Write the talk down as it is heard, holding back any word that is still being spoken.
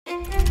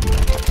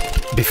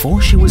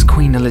Before she was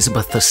Queen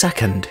Elizabeth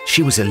II,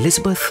 she was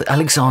Elizabeth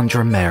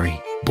Alexandra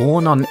Mary,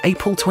 born on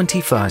April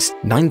 21,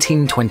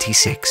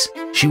 1926.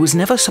 She was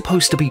never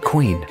supposed to be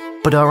queen,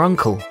 but her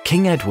uncle,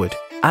 King Edward,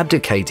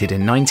 abdicated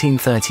in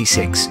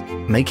 1936,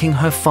 making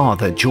her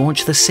father,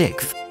 George VI,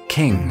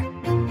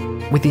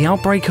 king. With the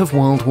outbreak of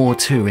World War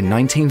II in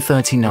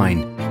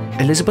 1939,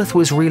 Elizabeth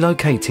was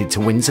relocated to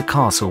Windsor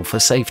Castle for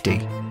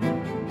safety.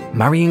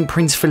 Marrying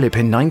Prince Phillip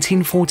in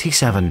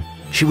 1947,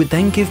 she would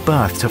then give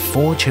birth to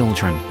 4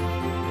 children.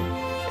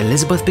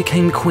 Elizabeth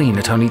became queen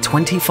at only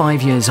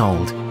 25 years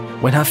old,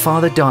 when her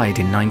father died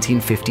in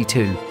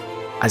 1952.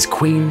 As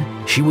queen,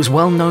 she was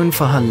well known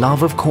for her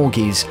love of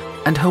corgis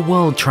and her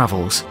world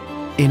travels.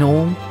 In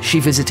all, she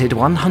visited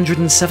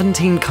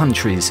 117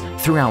 countries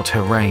throughout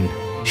her reign.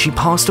 She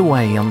passed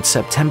away on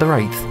September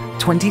 8,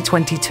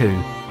 2022,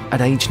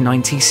 at age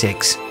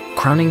 96,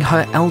 crowning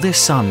her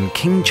eldest son,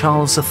 King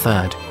Charles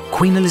III.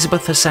 Queen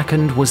Elizabeth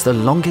II was the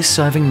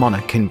longest-serving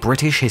monarch in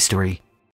British history.